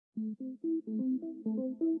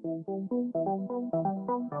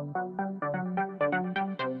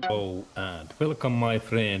Hello and welcome my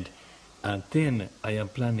friend, and then I am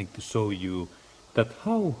planning to show you that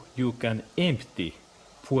how you can empty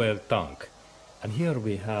fuel tank. And here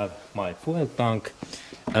we have my fuel tank,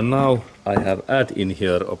 and now I have add in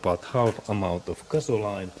here about half amount of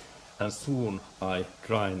gasoline, and soon I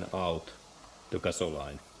drain out the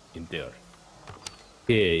gasoline in there.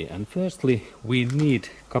 Okay, and firstly we need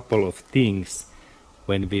couple of things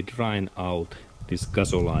when we drain out this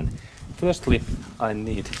gasoline. Firstly I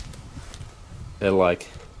need like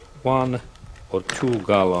 1 or 2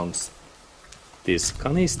 gallons this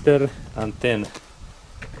canister, and then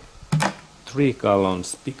 3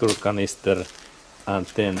 gallons bigger canister, and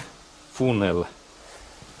then funnel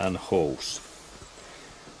and hose.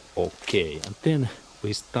 Okay, and then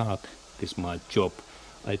we start this my job.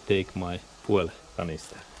 I take my fuel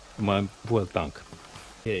canister, my fuel tank.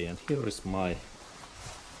 Okay, and here is my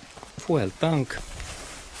fuel tank,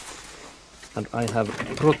 and I have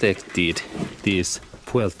protected these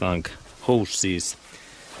fuel tank hoses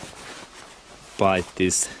by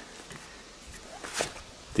this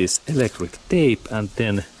electric tape, and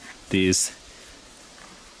then these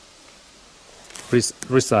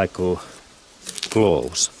recycle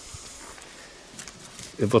gloves.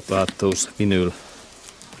 What are those vinyl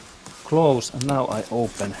gloves? And now I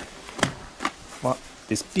open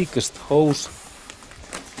this biggest hose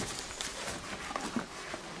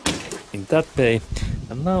in that way,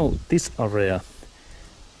 and now this area,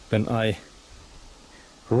 when I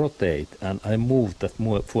rotate and I move that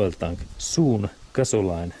fuel tank, soon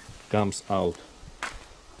gasoline comes out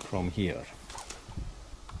from here.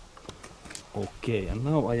 Okay, and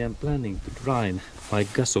now I am planning to drain my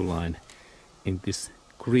gasoline in this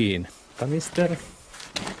green canister.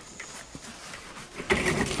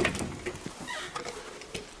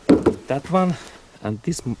 That one, and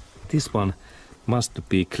this one must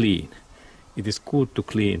be clean. It is good to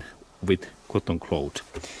clean with cotton cloth.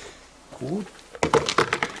 Good.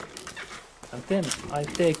 And then I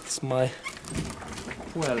take this my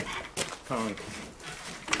fuel tank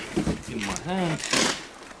in my hand.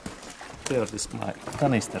 There this my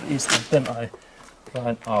canister is, and then I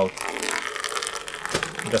drain out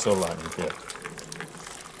gasoline in there.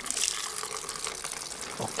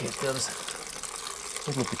 Okay, there's a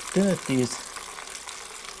little bit dirty.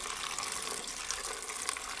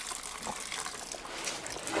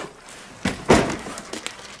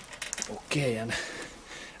 Okay, and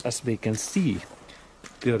as we can see,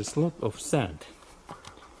 there is a lot of sand.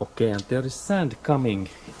 Okay, and there is sand coming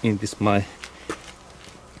in this my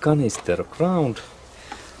canister ground.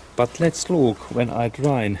 But let's look when I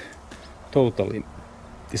drain totally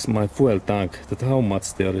this my fuel tank, that how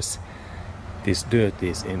much there is this dirt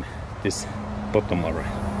is in this bottom area.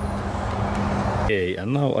 Okay,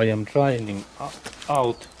 and now I am draining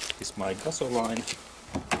out this my gasoline.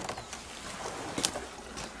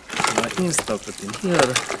 I installed it in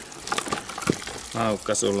here. Now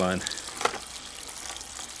gasoline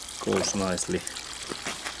goes nicely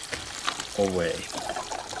away.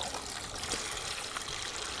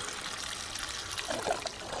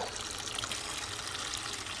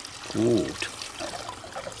 Good.